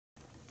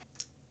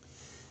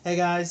Hey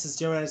guys, it's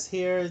Jonas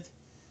here,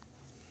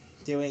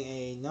 doing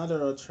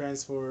another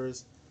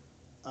Transformers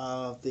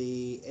of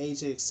the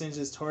Age of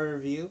Extinction toy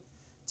review.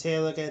 Take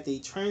a look at the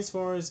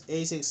Transformers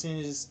Age of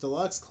Extinction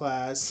Deluxe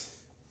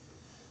class,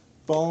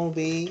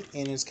 Bumblebee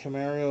in its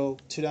Camaro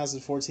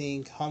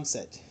 2014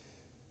 concept.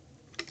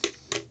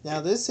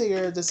 Now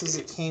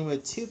came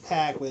with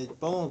 2-pack with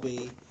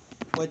Bumblebee,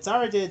 which I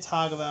already did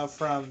talk about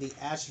from the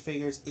action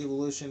figures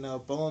evolution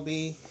of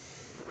Bumblebee.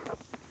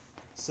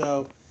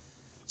 So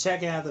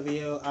check out the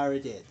video I already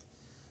did.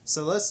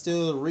 So let's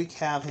do a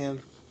recap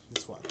him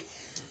this one.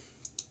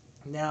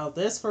 Now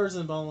this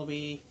version of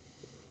Bumblebee,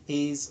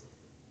 he's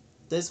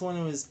this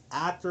one was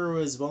after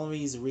was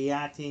Bumblebee's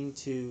reacting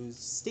to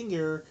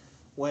Stinger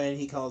when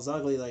he calls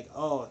ugly, like,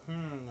 oh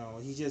no,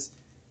 he just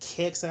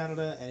kicks out of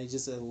it and he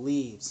just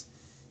leaves.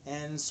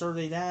 And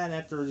certainly that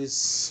after he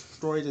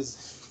destroyed his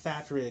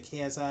factory at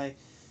KSI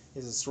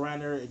is a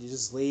surrender and you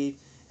just leave,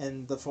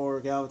 and the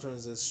four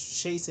Galvatrons is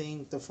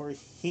chasing before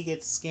he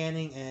gets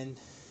scanning, and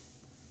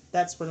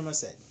that's pretty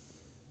much it.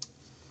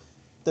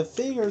 The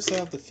figure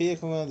itself, the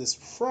vehicle is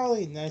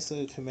probably a nice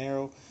little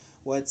Camaro.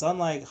 What's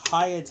unlike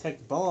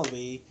high-tech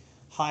Bumblebee,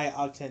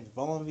 high-octane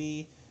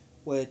Bumblebee,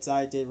 which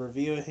I did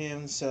review of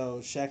him, so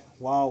check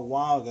while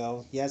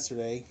ago,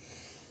 yesterday.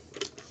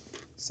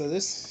 So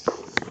this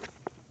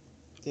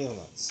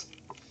deluxe.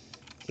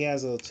 He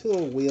has two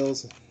little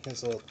wheels,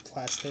 his little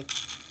plastic,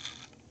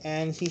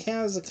 and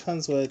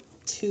comes with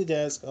 2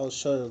 desks. I'll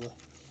show you.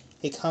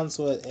 He comes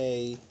with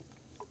a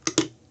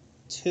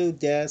 2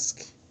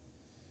 desk.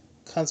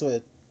 Comes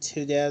with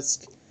 2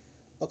 desks.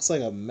 Looks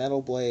like a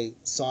metal blade,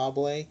 saw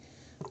blade.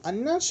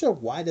 I'm not sure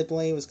why the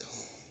blade was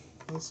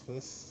called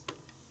this.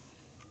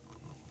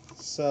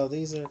 So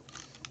these are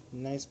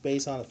nice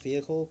based on a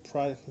vehicle.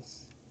 Product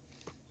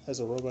has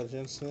a robot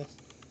gentleman.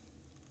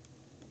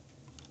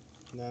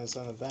 Now it's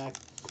on the back.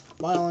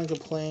 My only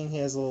complaint, he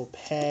has little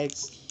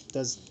pegs.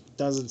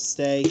 Doesn't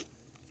stay.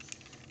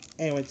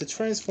 Anyway, the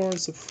transform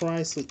is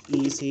surprisingly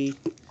easy.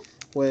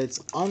 Which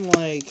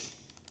unlike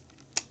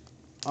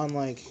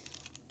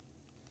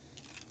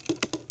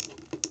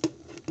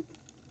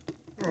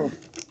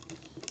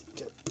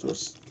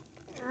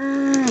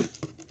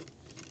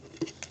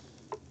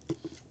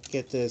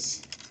get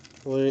this.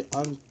 We're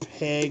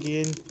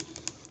unpegging.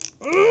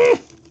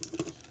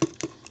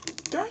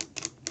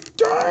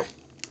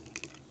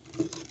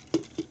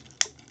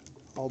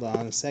 Hold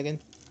on a second.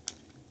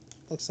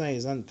 Looks like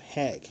he's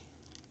unpegged.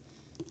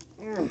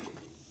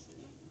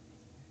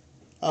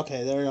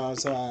 Okay, there we go.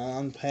 So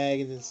I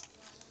unpegged this.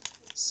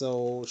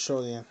 So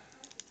shortly,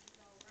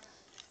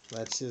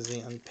 let's just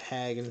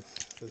unpeg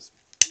this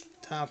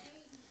top.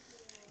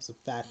 It's a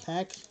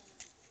backpack,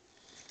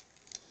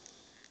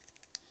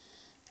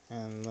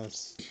 and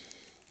let's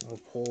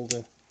pull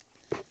the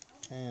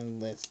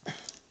and let's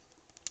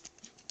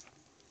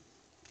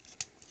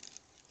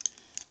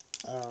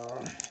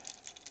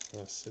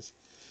just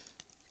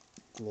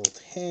a little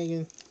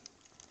tagging.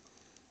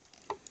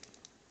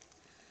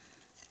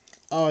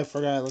 Oh, I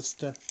forgot. Let's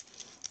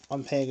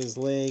unpeg his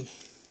leg.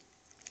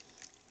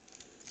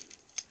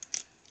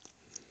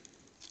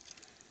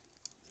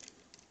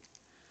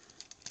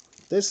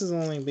 This is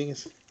only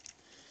biggest.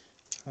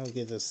 I'll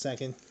give this a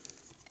second.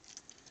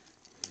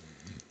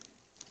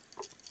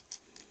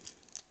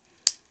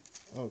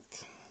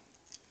 Okay.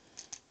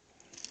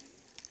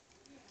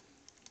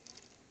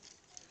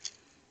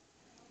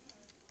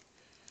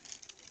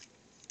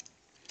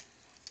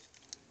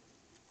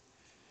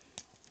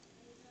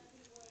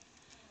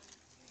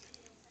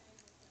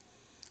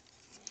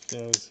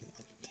 There's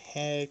a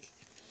tag.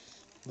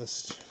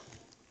 Let's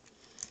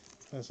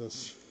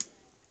just.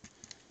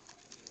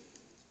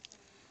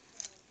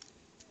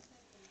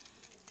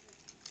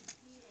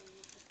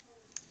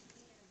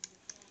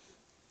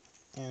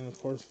 And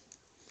of course,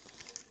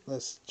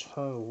 let's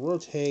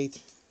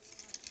rotate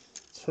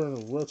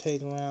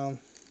around.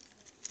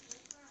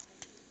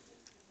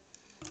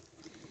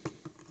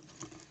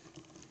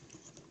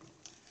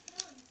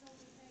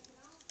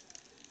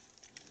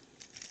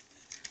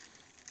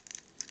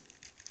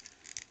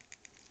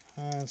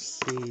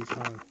 Let's see.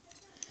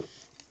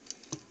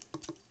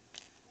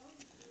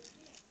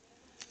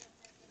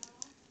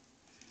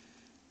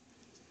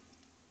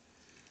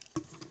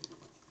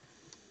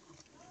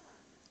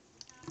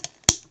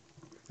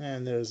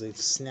 And there's a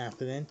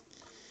snap it in.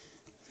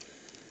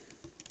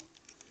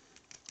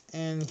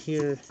 And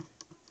here,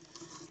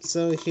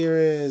 so here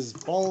is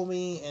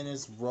Bumblebee in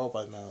his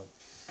robot mode.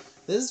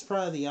 This is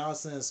probably the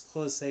awesomest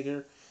close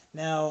figure.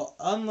 Now,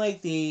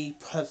 unlike the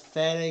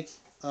pathetic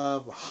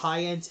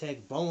high-end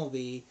tech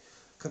Bumblebee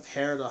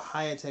compared to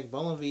high-end tech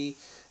Bumblebee,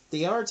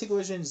 the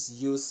articulation is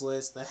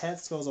useless. The head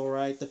skull's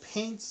alright. The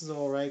paint is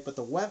alright, but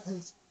the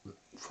weapon's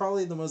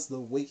probably the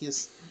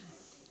weakest.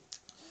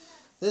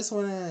 This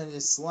one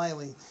is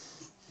slightly.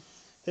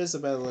 Here's a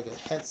better look at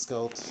head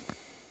sculpt.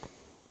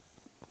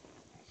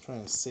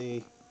 Trying to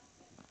see.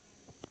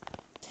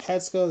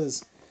 Head sculpt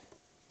is.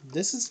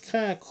 This is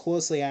kind of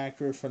closely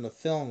accurate from the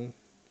film.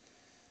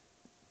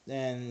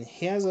 And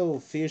he has a little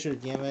feature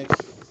gimmick.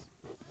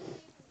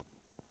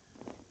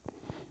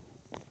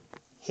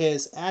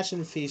 his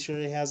action feature,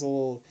 he has a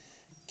little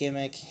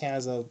gimmick,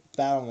 has a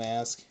battle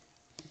mask,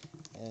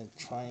 and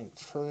try and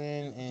put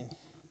in and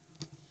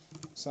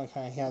some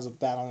kind of, he has a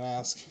battle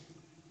mask,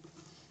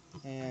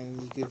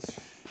 and you can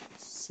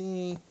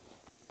see,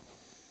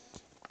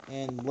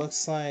 and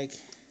looks like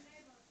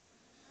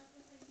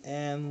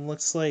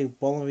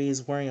Bumblebee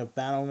is wearing a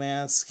battle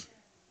mask.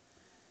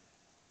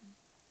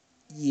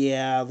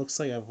 Yeah, looks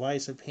like a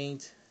visor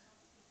paint.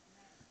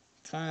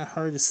 Kind of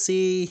hard to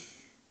see.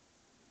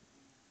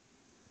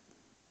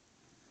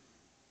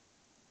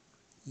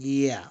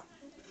 Yeah.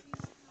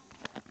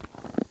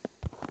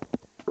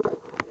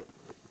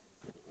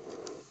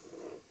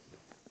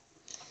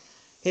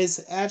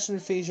 His action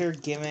feature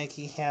gimmick,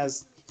 he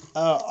has.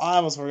 Oh, I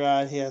almost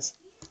forgot. He has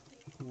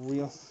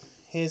real.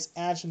 His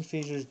action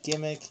features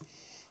gimmick.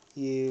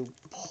 You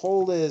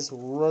pull this,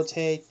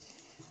 rotate,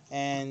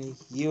 and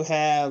you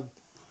have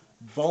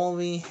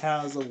Bumblebee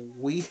has a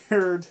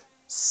weird,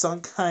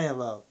 some kind of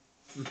a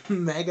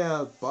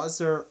mega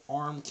buzzer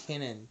arm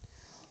cannon.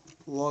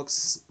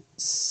 Looks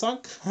some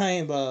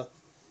kind of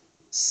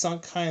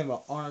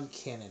a arm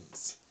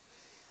cannons.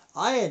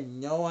 I had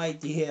no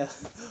idea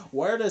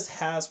where does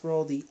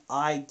Hasbro the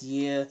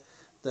idea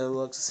that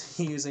looks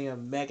using a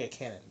mega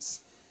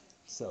cannons.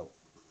 So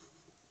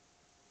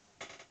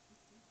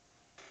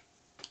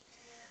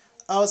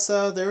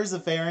also there is a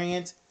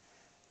variant.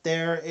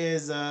 There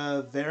is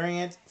a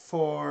variant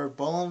for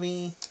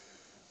Bumblebee.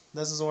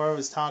 This is what I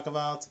was talking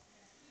about.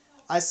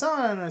 I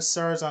saw it in a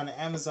search on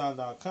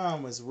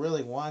Amazon.com was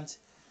really want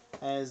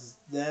as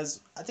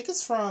there's I think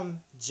it's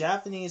from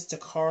Japanese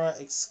Takara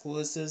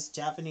exclusives,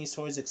 Japanese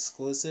toys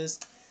exclusives.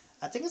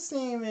 I think his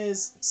name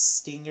is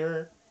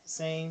Stinger.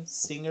 Same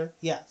Stinger.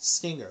 Yeah,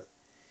 Stinger.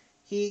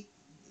 He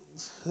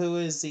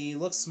he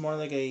looks more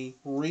like a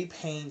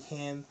repaint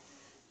him.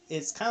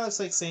 It's kind of looks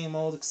like same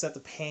old except the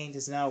paint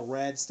is now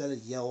red instead of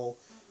yellow,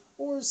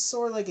 or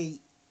sort of like a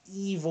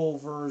evil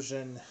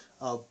version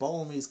of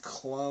Bumblebee's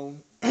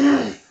clone.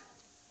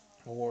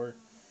 Or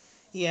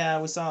yeah,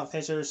 we saw a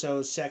picture,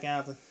 so check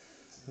out the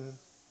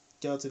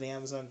go to the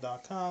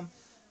Amazon.com,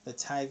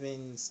 type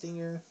in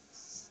Stinger,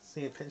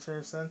 see a picture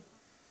of son.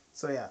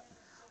 So yeah.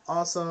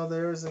 Also,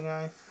 there's a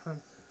guy,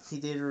 he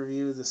did a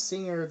review of the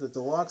Stinger, the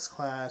deluxe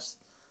class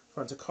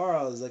from Takara.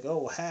 I was like,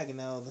 oh heck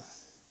no.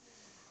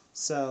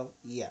 So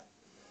yeah.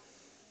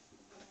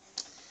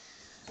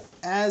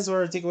 As for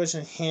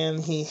articulation,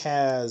 him, he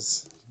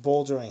has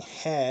bouldering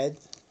head.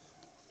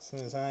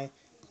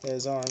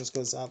 His arms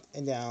goes up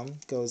and down,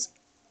 goes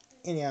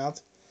in and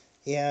out.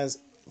 He has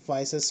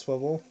vices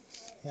swivel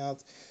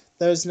out.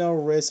 There's no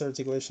wrist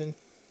articulation.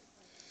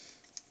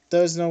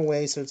 There's no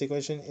waist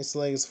articulation. Its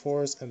legs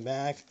forwards and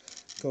back.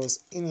 Goes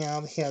in and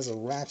out. He has a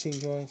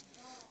ratchet joint.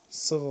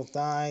 Swivel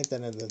thigh.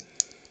 Then at the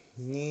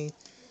knee.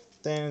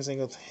 Then his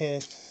ankle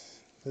hip.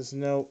 There's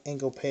no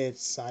ankle pit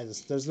side.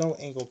 There's no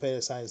ankle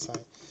pit side to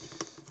side.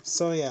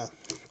 So yeah.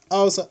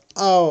 I'm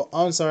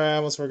sorry. I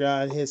almost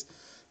forgot. His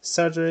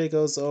surgery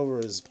goes over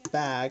his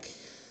back.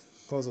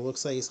 Because it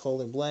looks like he's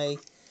holding blade.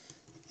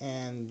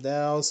 And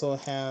that also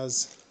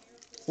has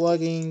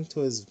plugging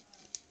to his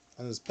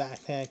on his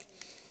backpack.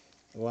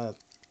 You want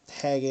to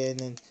tag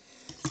in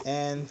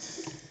and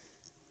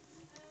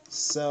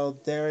so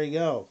there you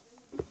go.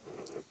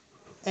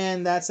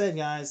 And that's it,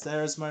 guys.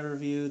 There's my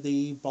review.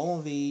 The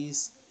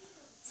Bumblebees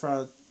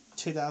from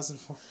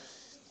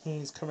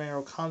 2014's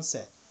Camaro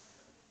concept.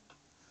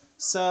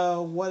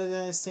 So what did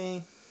I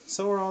think?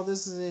 So overall,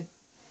 this is a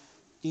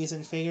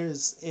decent figure.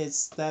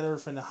 It's better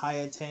from the high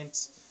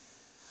intent.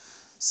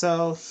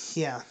 So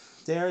yeah,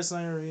 there's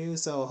my review.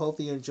 So hope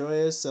you enjoy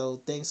it. So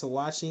thanks for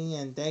watching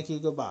and thank you.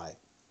 Goodbye.